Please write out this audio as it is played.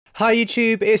Hi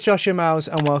YouTube, it's Joshua Mouse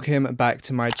and welcome back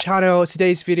to my channel.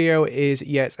 Today's video is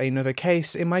yet another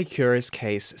case in my Curious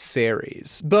Case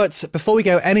series. But before we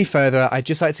go any further, I'd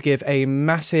just like to give a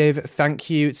massive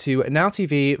thank you to Now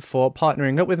TV for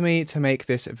partnering up with me to make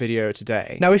this video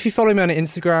today. Now, if you follow me on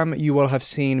Instagram, you will have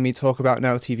seen me talk about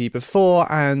Now TV before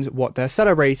and what they're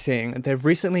celebrating. They've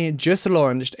recently just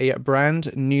launched a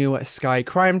brand new Sky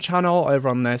Crime channel over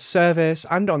on their service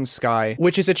and on Sky,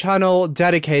 which is a channel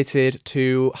dedicated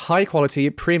to high quality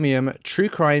premium true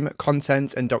crime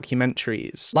content and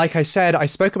documentaries. Like I said, I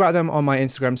spoke about them on my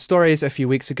Instagram stories a few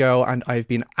weeks ago and I've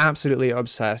been absolutely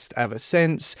obsessed ever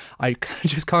since. I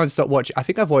just can't stop watching. I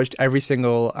think I've watched every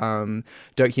single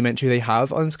documentary they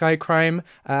have on Sky Crime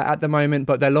at the moment,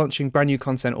 but they're launching brand new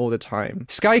content all the time.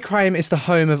 Sky Crime is the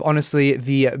home of honestly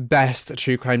the best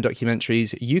true crime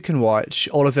documentaries you can watch,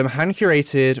 all of them hand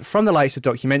curated from the likes of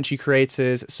documentary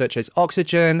creators such as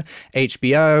Oxygen,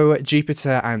 HBO,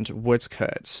 Jupiter and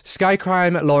Woodcut. Sky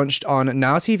Crime launched on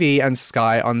Now TV and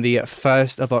Sky on the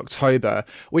 1st of October,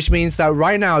 which means that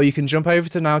right now you can jump over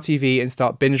to Now TV and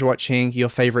start binge watching your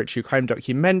favorite true crime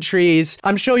documentaries.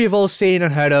 I'm sure you've all seen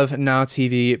and heard of Now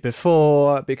TV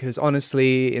before because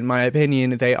honestly, in my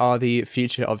opinion, they are the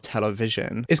future of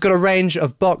television. It's got a range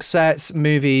of box sets,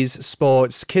 movies,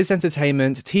 sports, kids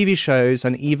entertainment, TV shows,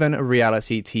 and even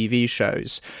reality TV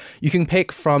shows. You can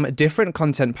pick from different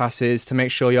content passes to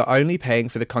make sure you're only paying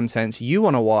for the content you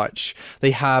want to watch.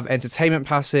 They have entertainment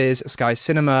passes, Sky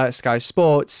Cinema, Sky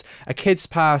Sports, a kids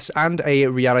pass, and a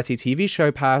reality TV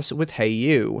show pass with Hey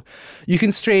You. You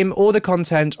can stream all the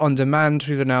content on demand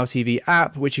through the Now TV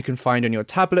app, which you can find on your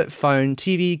tablet, phone,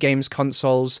 TV, games,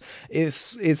 consoles.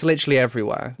 It's literally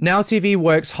everywhere. Now TV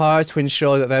works hard to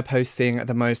ensure that they're posting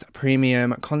the most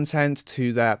premium content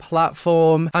to their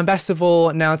platform. And best of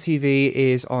all, Now TV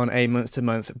is on a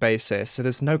month-to-month basis, so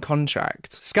there's no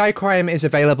contract. Sky Crime is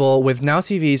available with Now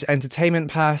TV's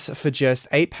entertainment pass for just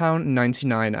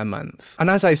 £8.99 a month. And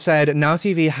as I said, Now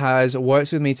TV has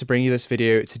worked with me to bring you this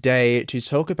video today to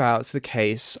talk about the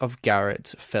case of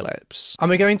Garrett Phillips.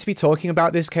 And we're going to be talking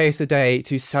about this case today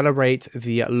to celebrate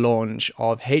the launch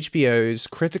of HBO's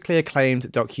critically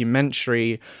acclaimed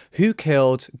documentary, Who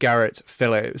Killed Garrett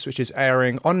Phillips, which is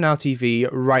airing on Now TV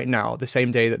right now, the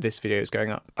same day that this video is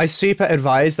going up. I super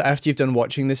advise that after you've done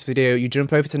watching this video, you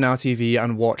jump over to Now TV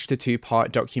and watch the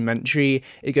two-part documentary.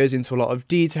 It goes into a lot of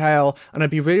detail, and I'd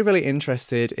be really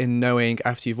interested in knowing,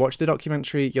 after you've watched the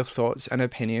documentary, your thoughts and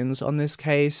opinions on this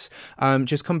case.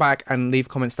 Just come back and leave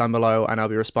comments down below, and I'll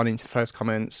be responding to the first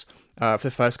comments for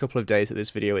the first couple of days that this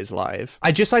video is live.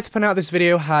 I'd just like to point out this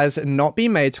video has not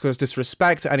been made to cause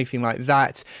disrespect or anything like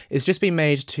that. It's just been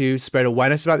made to spread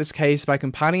awareness about this case by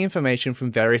compiling information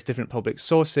from various different public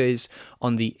sources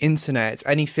on the internet.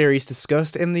 Any theories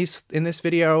discussed in this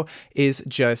video is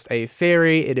just a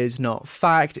theory. It is not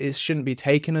fact. It shouldn't be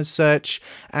taken as such.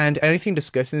 And anything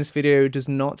discussed in this video does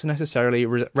not necessarily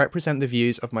represent the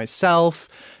views of myself,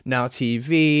 Now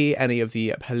TV, any of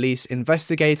the police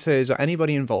investigators, or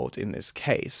anybody involved in this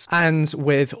case. And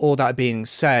with all that being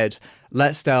said,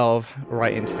 let's delve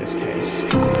right into this case.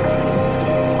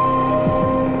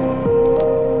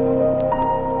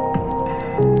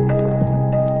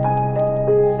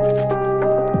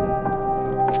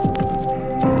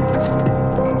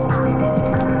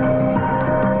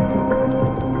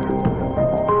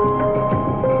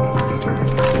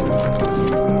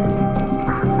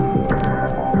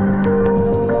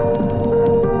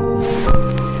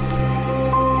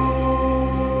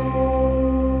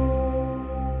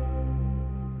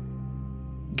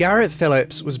 Garrett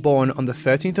Phillips was born on the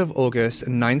 13th of August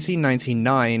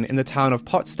 1999 in the town of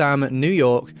Potsdam, New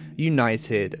York,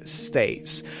 United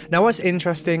States. Now, what's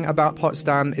interesting about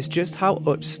Potsdam is just how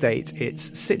upstate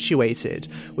it's situated,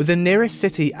 with the nearest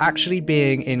city actually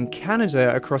being in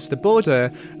Canada across the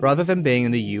border rather than being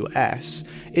in the US.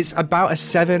 It's about a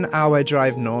 7-hour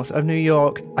drive north of New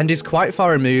York and is quite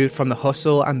far removed from the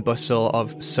hustle and bustle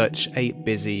of such a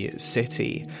busy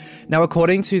city. Now,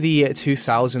 according to the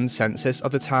 2000 census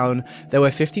of the town, there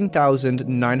were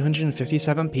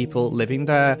 15,957 people living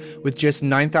there, with just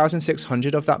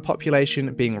 9,600 of that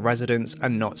population being residents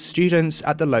and not students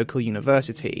at the local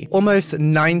university. Almost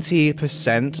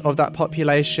 90% of that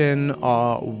population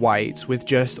are white, with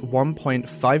just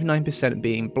 1.59%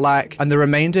 being black, and the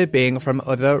remainder being from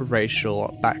other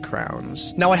racial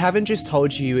backgrounds. Now, I haven't just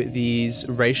told you these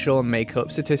racial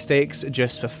makeup statistics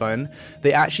just for fun.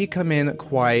 They actually come in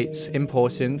quite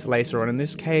important later on in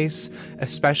this case,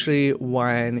 especially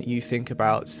when you think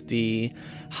about the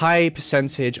high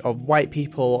percentage of white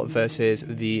people versus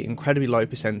the incredibly low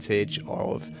percentage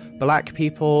of black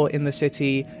people in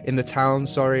the town,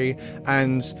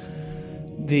 and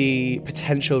the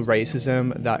potential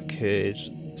racism that could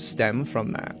stem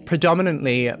from that.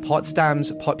 Predominantly,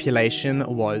 Potsdam's population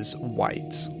was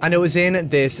white. And it was in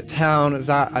this town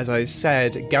that, as I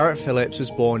said, Garrett Phillips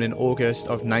was born in August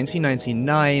of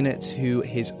 1999 to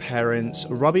his parents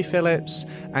Robbie Phillips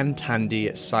and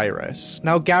Tandy Cyrus.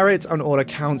 Now, Garrett, on all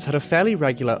accounts, had a fairly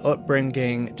regular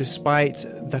upbringing, despite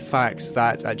the fact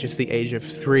that at just the age of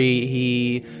 3,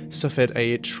 he suffered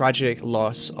a tragic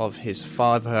loss of his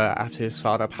father after his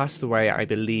father passed away, I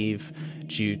believe,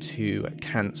 due to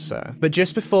cancer. But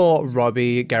just before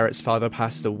Robbie, Garrett's father,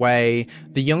 passed away,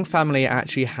 the young family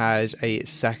actually had a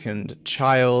second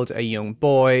child, a young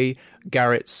boy,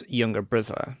 Garrett's younger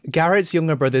brother. Garrett's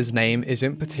younger brother's name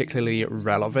isn't particularly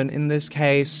relevant in this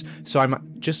case, so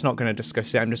I'm just not going to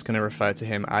discuss it. I'm just going to refer to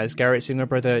him as Garrett's younger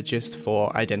brother just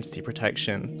for identity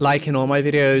protection. Like in all my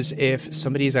videos, if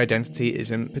somebody's identity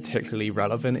isn't particularly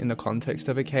relevant in the context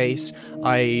of a case,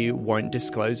 I won't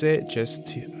disclose it just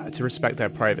to respect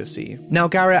their privacy. Now,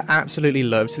 Garrett absolutely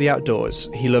loved the outdoors.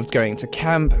 He loved going to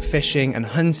camp, fishing, and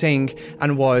hunting,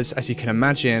 and was, as you can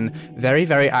imagine, very,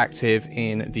 very active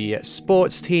in the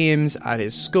sports teams at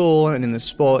his school and in the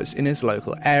sports in his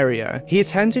local area. He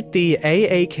attended the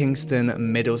A.A.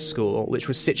 Kingston Middle School, which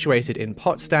was situated in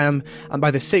Potsdam, and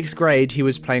by the 6th grade he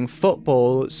was playing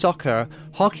football, soccer,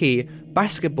 hockey,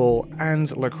 basketball,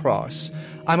 and lacrosse.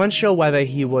 I'm unsure whether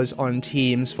he was on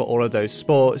teams for all of those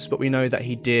sports, but we know that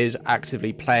he did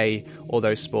actively play all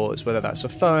those sports, whether that's for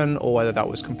fun or whether that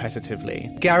was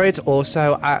competitively. Garrett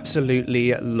also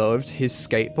absolutely loved his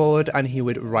skateboard, and he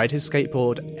would ride his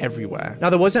skateboard everywhere. Now,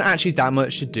 there wasn't actually that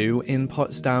much to do in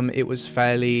Potsdam. It was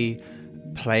fairly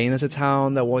plain as a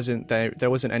town. There wasn't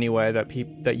anywhere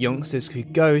that youngsters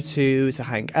could go to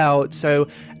hang out, so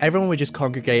everyone would just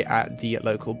congregate at the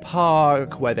local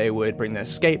park where they would bring their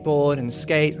skateboard and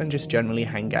skate and just generally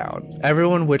hang out.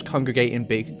 Everyone would congregate in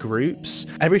big groups.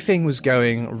 Everything was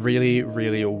going really,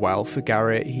 really well for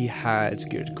Garrett. He had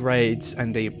good grades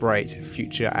and a bright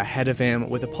future ahead of him,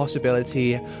 with a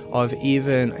possibility of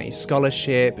even a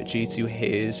scholarship due to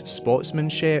his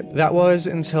sportsmanship. That was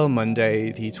until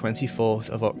Monday, the 24th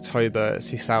of October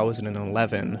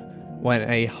 2011, when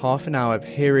a half-an-hour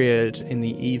period in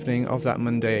the evening of that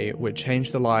Monday would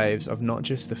change the lives of not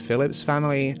just the Phillips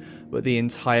family, but the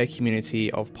entire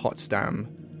community of Potsdam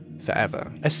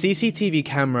forever. A CCTV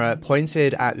camera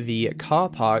pointed at the car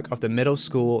park of the middle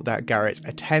school that Garrett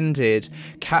attended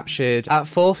captured at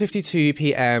 4:52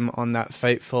 p.m. on that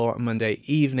fateful Monday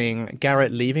evening,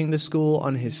 Garrett leaving the school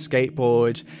on his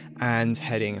skateboard and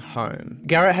heading home.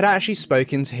 Garrett had actually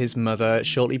spoken to his mother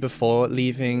shortly before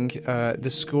leaving the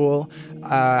school,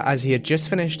 as he had just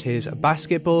finished his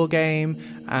basketball game,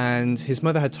 and his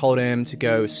mother had told him to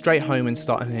go straight home and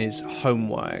start on his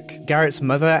homework. Garrett's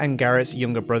mother and Garrett's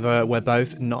younger brother were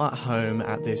both not at home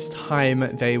at this time.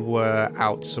 They were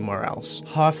out somewhere else.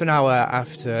 Half an hour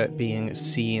after being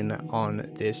seen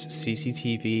on this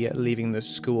CCTV leaving the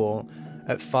school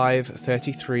at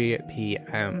 5:33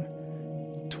 p.m.,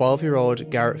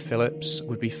 12-year-old Garrett Phillips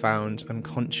would be found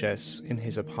unconscious in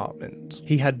his apartment.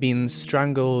 He had been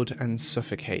strangled and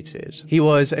suffocated. He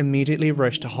was immediately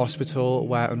rushed to hospital,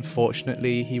 where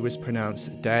unfortunately he was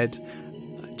pronounced dead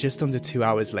just under 2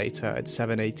 hours later at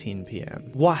 7:18 p.m.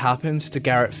 What happened to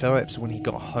Garrett Phillips when he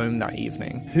got home that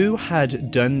evening? Who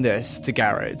had done this to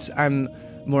Garrett? And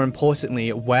more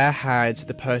importantly, where had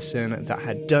the person that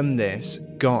had done this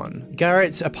gone?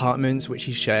 Garrett's apartment, which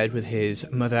he shared with his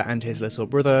mother and his little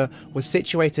brother, was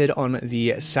situated on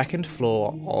the second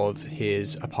floor of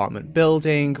his apartment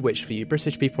building, which for you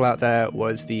British people out there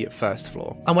was the first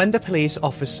floor. And when the police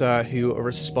officer who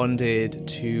responded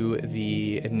to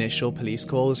the initial police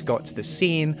calls got to the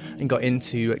scene and got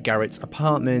into Garrett's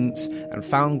apartment and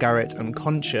found Garrett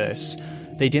unconscious,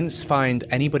 they didn't find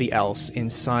anybody else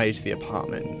inside the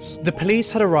apartment. The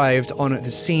police had arrived on the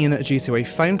scene due to a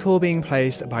phone call being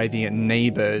placed by the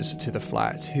neighbours to the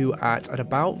flat, who at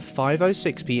about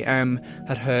 5:06 p.m.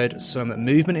 had heard some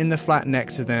movement in the flat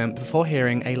next to them before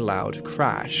hearing a loud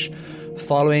crash.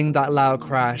 Following that loud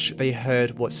crash, they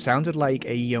heard what sounded like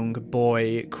a young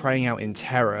boy crying out in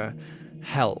terror,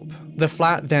 "Help." The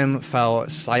flat then fell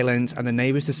silent, and the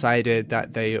neighbors decided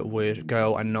that they would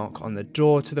go and knock on the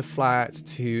door to the flat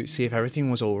to see if everything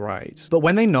was all right. But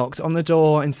when they knocked on the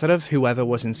door, instead of whoever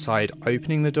was inside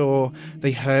opening the door,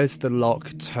 they heard the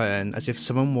lock turn as if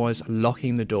someone was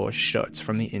locking the door shut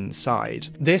from the inside.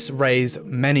 This raised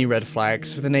many red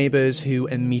flags for the neighbors, who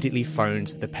immediately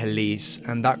phoned the police,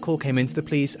 and that call came into the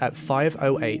police at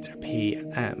 5:08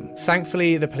 p.m.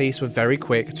 Thankfully, the police were very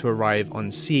quick to arrive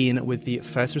on scene, with the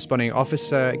first responding responding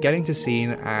officer getting to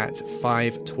scene at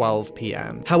 5:12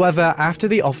 p.m. However, after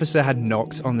the officer had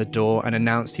knocked on the door and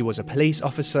announced he was a police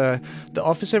officer, the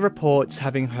officer reports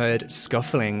having heard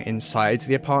scuffling inside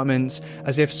the apartment,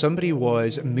 as if somebody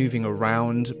was moving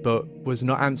around but was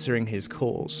not answering his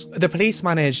calls. The police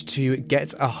managed to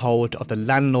get a hold of the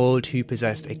landlord, who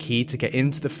possessed a key to get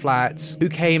into the flat, who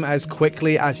came as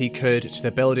quickly as he could to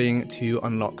the building to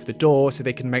unlock the door so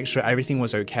they could make sure everything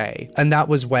was okay. And that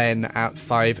was when, at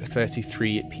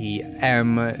 5:33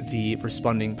 p.m, the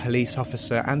responding police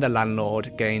officer and the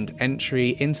landlord gained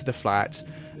entry into the flat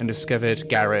and discovered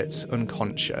Garrett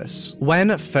unconscious.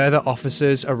 When further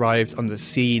officers arrived on the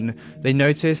scene, they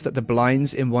noticed that the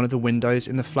blinds in one of the windows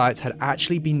in the flat had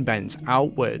actually been bent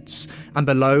outwards, and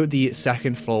below the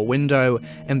second floor window,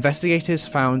 investigators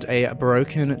found a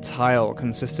broken tile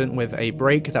consistent with a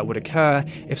break that would occur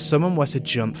if someone were to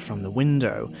jump from the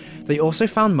window. They also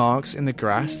found marks in the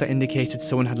grass that indicated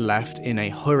someone had left in a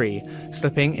hurry,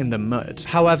 slipping in the mud.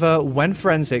 However, when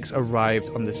forensics arrived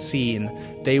on the scene,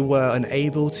 they were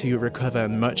unable to recover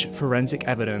much forensic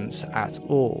evidence at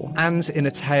all. And in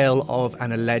a tale of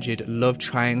an alleged love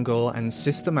triangle and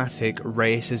systematic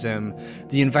racism,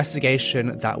 the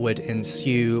investigation that would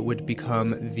ensue would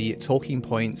become the talking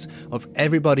point of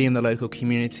everybody in the local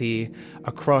community,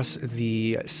 across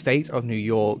the state of New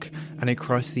York, and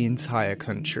across the entire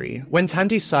country. When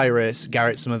Tainted Cyrus,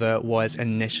 Garrett's mother, was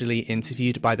initially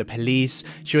interviewed by the police,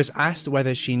 she was asked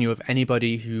whether she knew of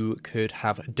anybody who could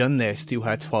have done this to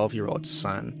her 12-year-old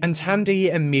son. And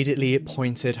Tainted immediately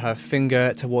pointed her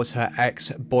finger towards her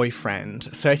ex-boyfriend,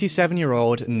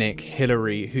 37-year-old Nick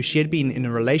Hillary, who she had been in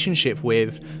a relationship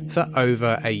with for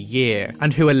over a year,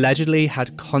 and who allegedly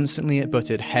had constantly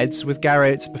butted heads with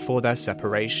Garrett before their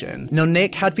separation. Now,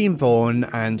 Nick had been born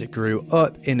and grew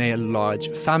up in a large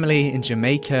family in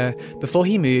Jamaica before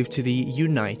he moved to the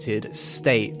United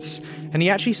States, and he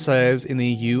actually served in the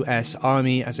US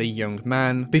Army as a young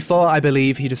man before, I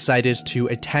believe, he decided to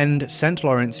attend St.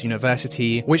 Lawrence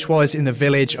University, which was in the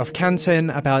village of Canton,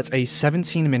 about a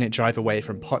 17-minute drive away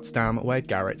from Potsdam, where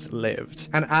Garrett lived.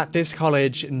 And at this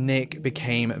college, Nick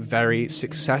became very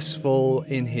successful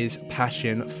in his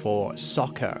passion for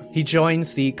soccer. He joined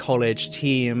the college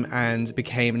team and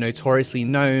became notoriously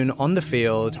known on the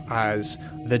field as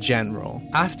the General.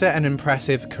 After an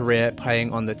impressive career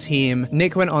playing on the team,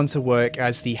 Nick went on to work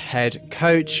as the head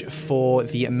coach for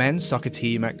the men's soccer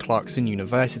team at Clarkson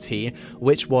University,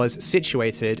 which was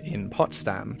situated in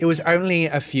Potsdam. It was only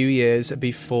a few years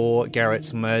before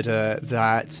Garrett's murder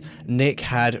that Nick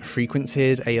had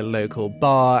frequented a local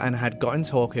bar and had gotten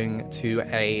talking to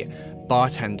a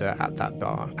bartender at that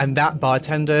bar. And that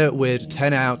bartender would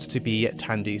turn out to be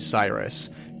Tainted Cyrus,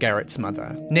 Garrett's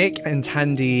mother. Nick and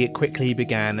Tainted quickly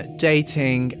began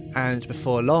dating, and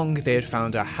before long they had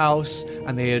found a house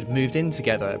and they had moved in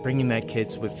together, bringing their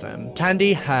kids with them.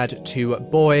 Tainted had 2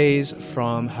 boys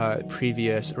from her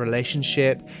previous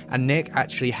relationship, and Nick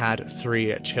actually had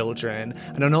 3 children.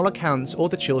 And on all accounts, all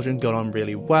the children got on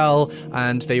really well,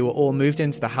 and they were all moved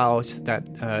into the house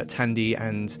that Tainted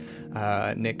and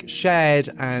Nick shared,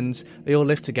 and they all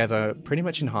lived together pretty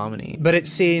much in harmony. But it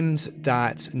seemed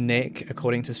that Nick,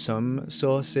 according to some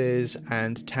sources,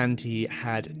 and Tainted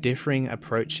had differing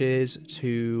approaches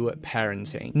to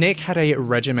parenting. Nick had a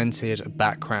regimented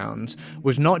background,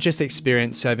 with not just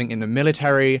experience serving in the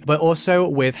military, but also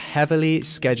with heavily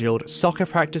scheduled soccer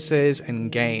practices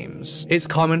and games. It's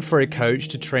common for a coach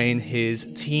to train his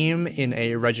team in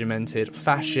a regimented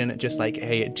fashion, just like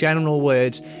a general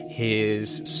would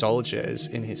his soldiers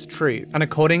in his troop. And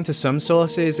according to some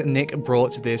sources, Nick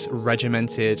brought this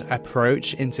regimented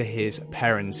approach into his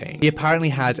parenting. He apparently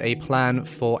had a plan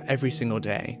for every single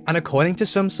day. And according to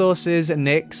some sources,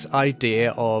 Nick's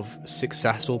idea of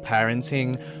successful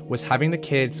parenting was having the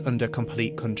kids under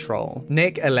complete control.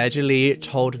 Nick allegedly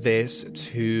told this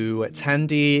to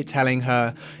Tainted, telling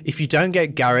her, if you don't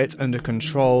get Garrett under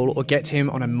control or get him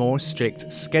on a more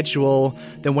strict schedule,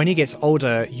 then when he gets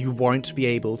older, you won't be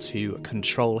able to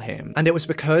control him. And it was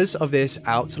because of this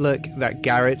outlook that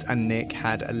Garrett and Nick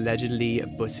had allegedly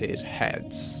butted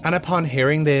heads. And upon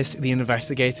hearing this, the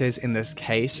investigators in this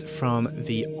case from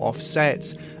the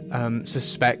offset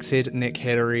suspected Nick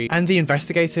Hillary, and the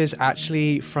investigators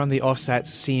actually from the offset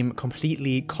seem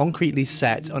completely concretely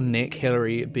set on Nick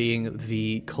Hillary being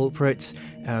the culprit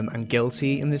and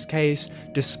guilty in this case,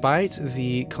 despite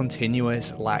the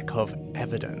continuous lack of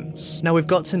evidence. Now, we've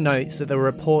got to note that there were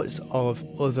reports of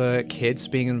other kids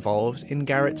being involved in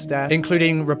Garrett's death,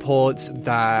 including reports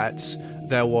that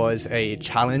there was a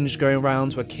challenge going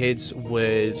around where kids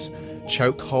would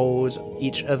chokehold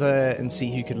each other and see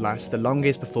who could last the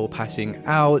longest before passing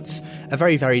out. A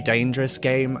very, very dangerous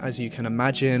game, as you can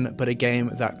imagine, but a game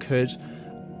that could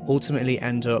ultimately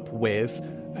end up with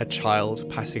a child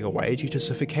passing away due to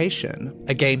suffocation.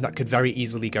 A game that could very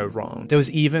easily go wrong. There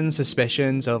was even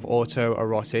suspicions of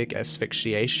autoerotic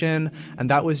asphyxiation, and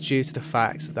that was due to the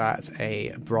fact that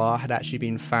a bra had actually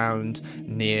been found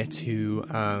near to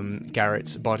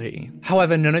Garrett's body.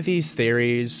 However, none of these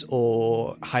theories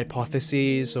or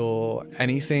hypotheses or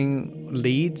anything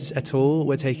leads at all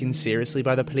were taken seriously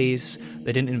by the police.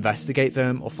 They didn't investigate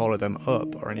them or follow them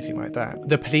up or anything like that.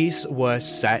 The police were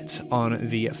set on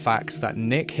the fact that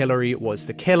Nick Hillary was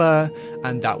the killer,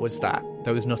 and that was that.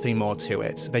 There was nothing more to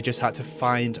it. They just had to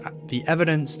find the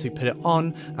evidence to put it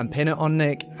on and pin it on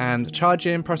Nick and charge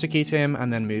him, prosecute him,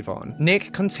 and then move on.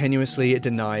 Nick continuously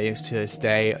denies to this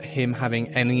day him having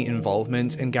any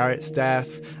involvement in Garrett's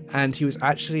death, and he was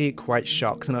actually quite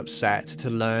shocked and upset to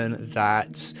learn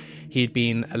that he'd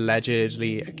been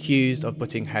allegedly accused of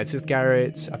butting heads with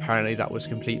Garrett. Apparently that was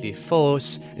completely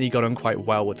false, and he got on quite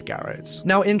well with Garrett.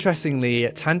 Now, interestingly,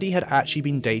 Tandy had actually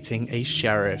been dating a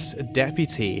sheriff's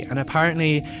deputy, and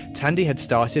apparently Tandy had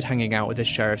started hanging out with the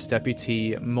sheriff's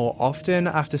deputy more often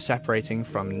after separating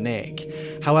from Nick.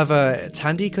 However,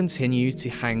 Tandy continued to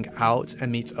hang out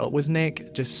and meet up with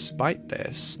Nick despite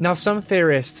this. Now, some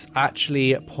theorists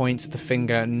actually point the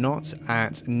finger not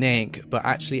at Nick, but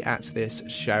actually at this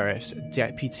sheriff's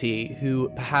deputy, who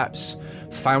perhaps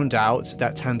found out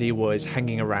that Tandy was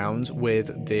hanging around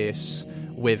with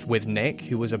Nick,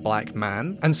 who was a black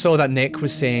man, and saw that Nick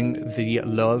was seeing the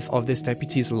love of this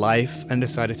deputy's life and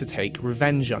decided to take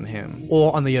revenge on him.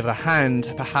 Or on the other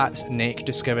hand, perhaps Nick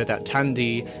discovered that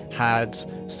Tandy had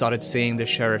started seeing the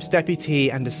sheriff's deputy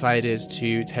and decided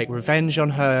to take revenge on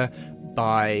her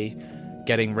by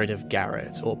getting rid of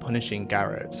Garrett or punishing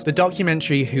Garrett. The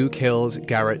documentary Who Killed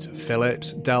Garrett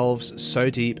Phillips delves so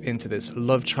deep into this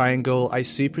love triangle. I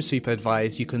super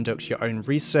advise you conduct your own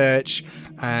research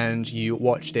and you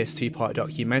watch this 2-part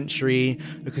documentary,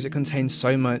 because it contains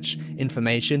so much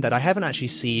information that I haven't actually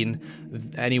seen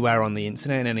anywhere on the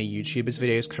internet in any YouTubers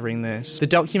videos covering this. The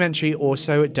documentary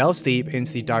also delves deep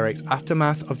into the direct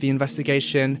aftermath of the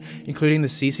investigation, including the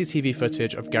CCTV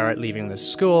footage of Garrett leaving the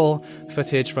school,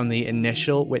 footage from the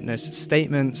initial witness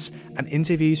statements, and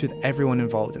interviews with everyone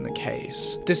involved in the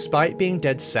case. Despite being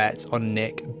dead set on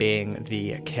Nick being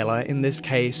the killer in this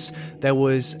case, there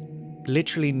was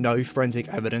literally no forensic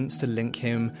evidence to link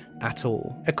him at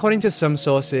all. According to some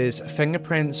sources,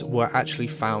 fingerprints were actually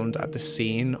found at the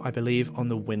scene, I believe, on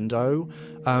the window.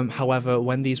 However,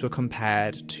 when these were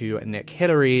compared to Nick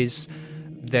Hillary's,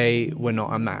 they were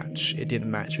not a match. It didn't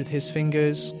match with his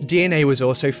fingers. DNA was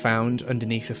also found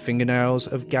underneath the fingernails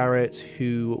of Garrett,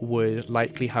 who would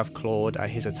likely have clawed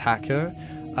at his attacker.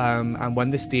 And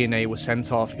when this DNA was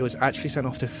sent off, it was actually sent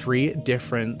off to 3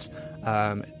 different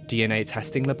DNA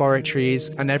testing laboratories,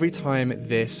 and every time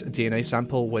this DNA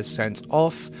sample was sent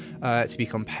off to be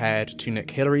compared to Nick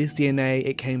Hillary's DNA,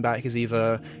 it came back as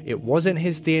either it wasn't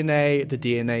his DNA, the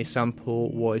DNA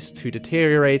sample was too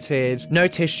deteriorated, no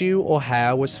tissue or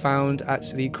hair was found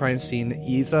at the crime scene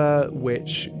either,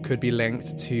 which could be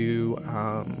linked to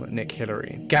Nick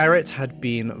Hillary. Garrett had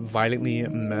been violently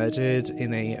murdered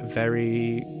in a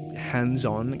very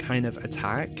hands-on kind of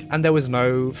attack, and there was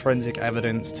no forensic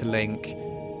evidence to link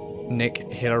Nick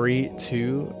Hillary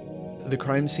to the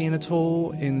crime scene at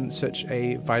all in such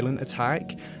a violent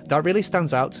attack. That really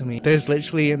stands out to me. There's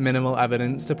literally minimal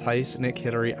evidence to place Nick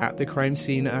Hillary at the crime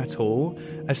scene at all,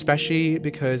 especially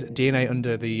because DNA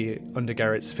under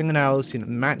Garrett's fingernails didn't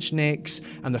match Nick's,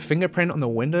 and the fingerprint on the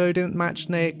window didn't match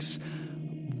Nick's.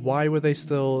 Why were they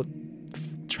still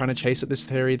trying to chase up this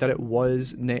theory that it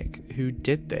was Nick who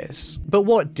did this? But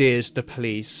what did the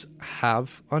police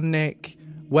have on Nick?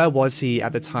 Where was he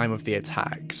at the time of the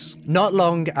attacks? Not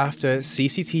long after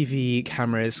CCTV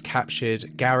cameras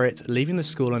captured Garrett leaving the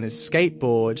school on his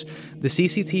skateboard, the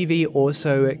CCTV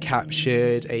also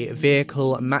captured a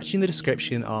vehicle matching the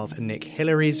description of Nick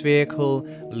Hillary's vehicle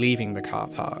leaving the car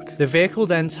park. The vehicle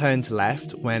then turned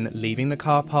left when leaving the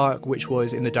car park, which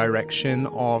was in the direction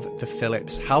of the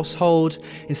Phillips household,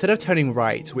 instead of turning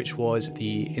right, which was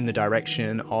in the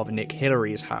direction of Nick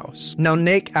Hillary's house. Now,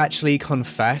 Nick actually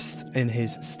confessed in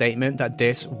his statement that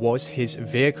this was his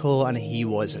vehicle and he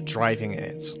was driving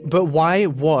it. But why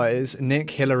was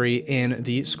Nick Hillary in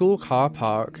the school car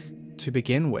park to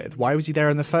begin with? Why was he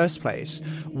there in the first place?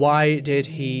 Why did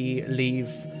he leave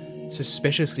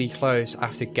suspiciously close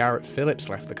after Garrett Phillips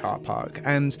left the car park?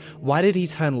 And why did he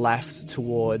turn left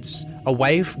towards,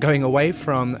 going away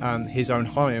from his own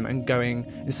home and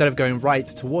instead of going right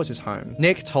towards his home?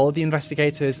 Nick told the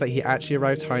investigators that he actually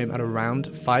arrived home at around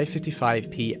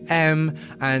 5:55 p.m.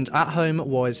 and at home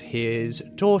was his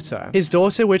daughter. His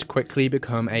daughter would quickly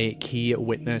become a key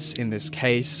witness in this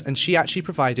case, and she actually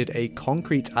provided a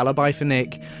concrete alibi for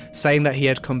Nick, saying that he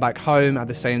had come back home at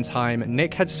the same time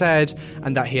Nick had said,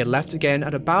 and that he had left again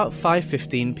at about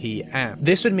 5:15 p.m.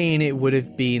 This would mean it would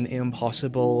have been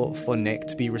impossible for Nick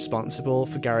to be responsible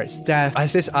for Garrett's death,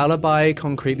 as this alibi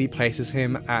concretely places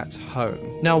him at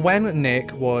home. Now, when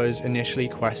Nick was initially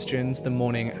questioned the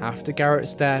morning after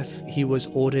Garrett's death, he was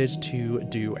ordered to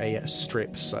do a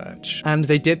strip search. And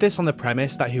they did this on the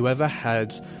premise that whoever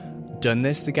had done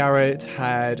this to Garrett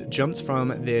had jumped from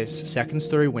this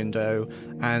second-story window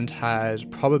and had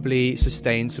probably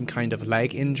sustained some kind of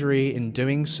leg injury in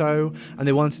doing so, and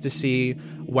they wanted to see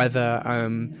whether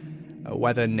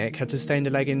Nick had sustained a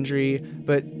leg injury.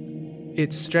 But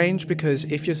it's strange, because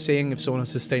if you're seeing if someone has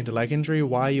sustained a leg injury,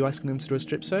 why are you asking them to do a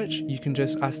strip search? You can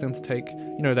just ask them to take,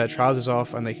 their trousers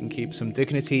off, and they can keep some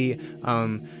dignity,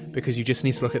 because you just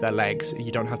need to look at their legs.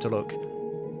 You don't have to look,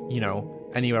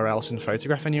 anywhere else and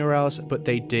photograph anywhere else. But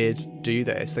they did do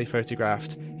this. They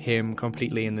photographed him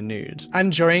completely in the nude.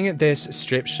 And during this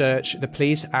strip search, the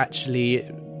police actually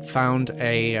found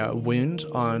a wound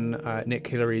on Nick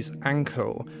Hillary's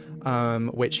ankle,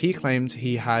 which he claimed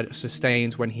he had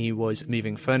sustained when he was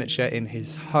moving furniture in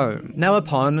his home. Now,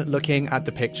 upon looking at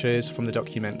the pictures from the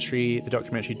documentary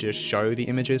does show the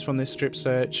images from this strip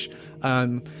search.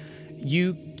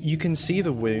 You can see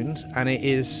the wound, and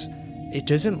it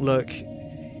doesn't look,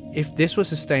 if this was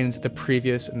sustained the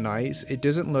previous night, it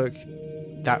doesn't look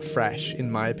that fresh, in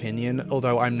my opinion,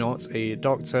 although I'm not a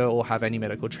doctor or have any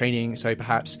medical training, so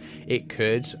perhaps it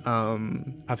could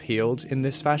have healed in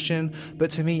this fashion.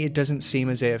 But to me, it doesn't seem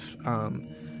as if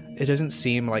it doesn't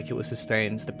seem like it was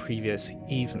sustained the previous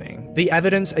evening. The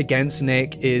evidence against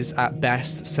Nick is at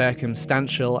best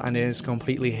circumstantial and is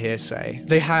completely hearsay.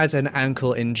 They had an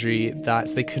ankle injury that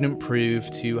they couldn't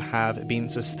prove to have been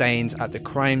sustained at the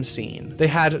crime scene. They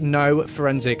had no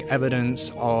forensic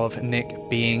evidence of Nick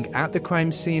being at the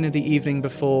crime scene the evening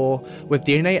before, with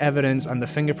DNA evidence and the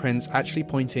fingerprints actually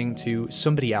pointing to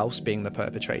somebody else being the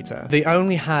perpetrator. They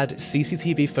only had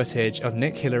CCTV footage of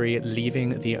Nick Hillary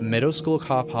leaving the middle school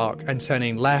car park and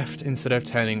turning left instead of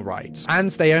turning right. And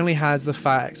they only had the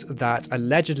fact that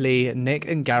allegedly Nick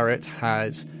and Garrett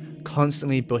had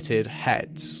constantly butted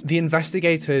heads. The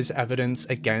investigators' evidence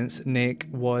against Nick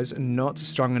was not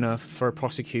strong enough for a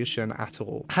prosecution at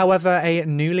all. However, a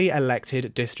newly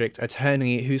elected district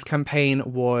attorney whose campaign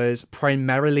was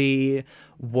primarily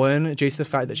won due to the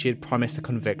fact that she had promised a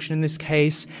conviction in this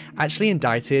case, actually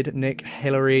indicted Nick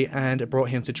Hillary and brought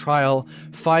him to trial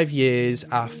 5 years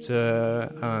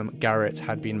after Garrett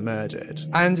had been murdered.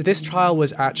 And this trial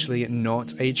was actually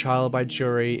not a trial by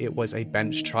jury, it was a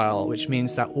bench trial, which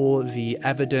means that all the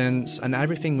evidence and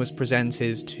everything was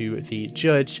presented to the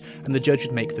judge, and the judge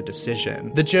would make the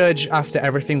decision. The judge, after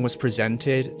everything was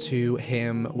presented to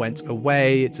him, went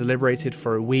away, deliberated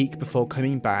for a week before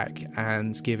coming back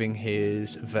and giving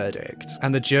his verdict.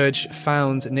 And the judge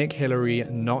found Nick Hillary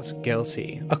not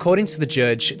guilty. According to the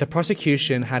judge, the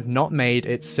prosecution had not made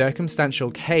its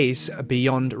circumstantial case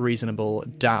beyond reasonable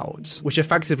doubt, which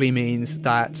effectively means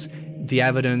that the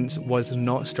evidence was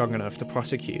not strong enough to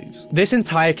prosecute. This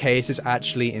entire case is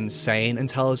actually insane and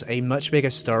tells a much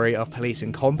bigger story of police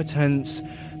incompetence,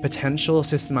 potential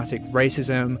systematic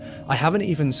racism. I haven't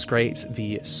even scraped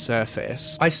the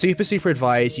surface. I super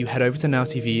advise you head over to Now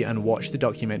TV and watch the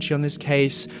documentary on this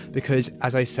case, because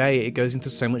as I say, it goes into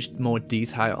so much more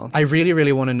detail. I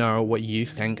really want to know what you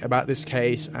think about this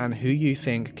case and who you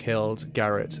think killed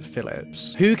Garrett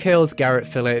Phillips. Who Killed Garrett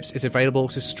Phillips is available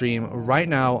to stream right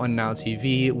now on Now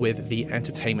TV with the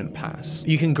Entertainment Pass.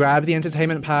 You can grab the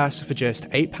Entertainment Pass for just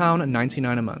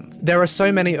 £8.99 a month. There are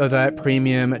so many other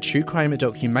premium true crime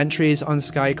documentaries on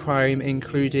Sky Crime,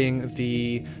 including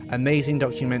the amazing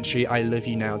documentary I Love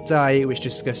You Now Die, which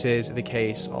discusses the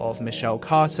case of Michelle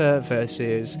Carter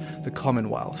versus the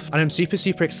Commonwealth. And I'm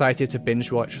super excited to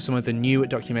binge watch some of the new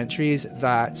documentaries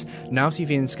that Now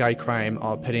TV and Sky Crime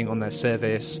are putting on their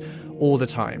service. all the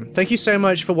time. Thank you so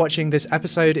much for watching this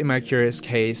episode in my Curious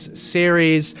Case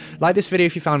series. Like this video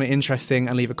if you found it interesting,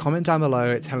 and leave a comment down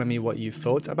below telling me what you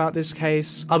thought about this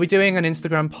case. I'll be doing an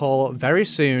Instagram poll very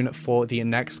soon for the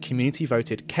next community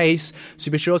voted case,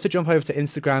 so be sure to jump over to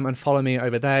Instagram and follow me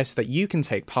over there so that you can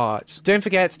take part. Don't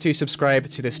forget to subscribe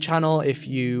to this channel if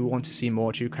you want to see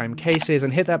more true crime cases,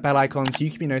 and hit that bell icon so you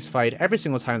can be notified every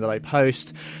single time that I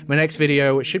post. My next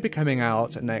video should be coming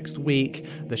out next week.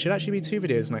 There should actually be 2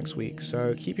 videos next week,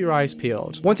 so keep your eyes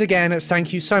peeled. Once again,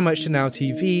 thank you so much to Now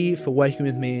TV for working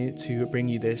with me to bring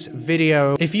you this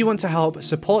video. If you want to help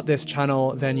support this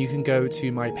channel, then you can go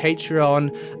to my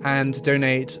Patreon and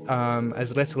donate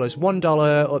as little as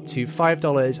 $1 up to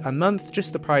 $5 a month,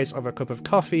 just the price of a cup of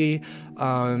coffee,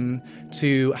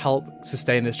 to help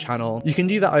sustain this channel. You can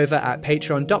do that over at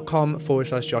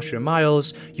patreon.com/Joshua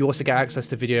Miles. You also get access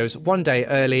to videos 1 day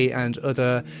early and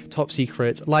other top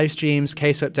secret live streams,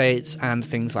 case updates, and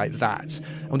things like that.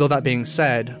 And with all that being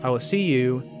said, I will see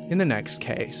you in the next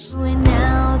case.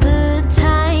 Now the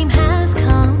time has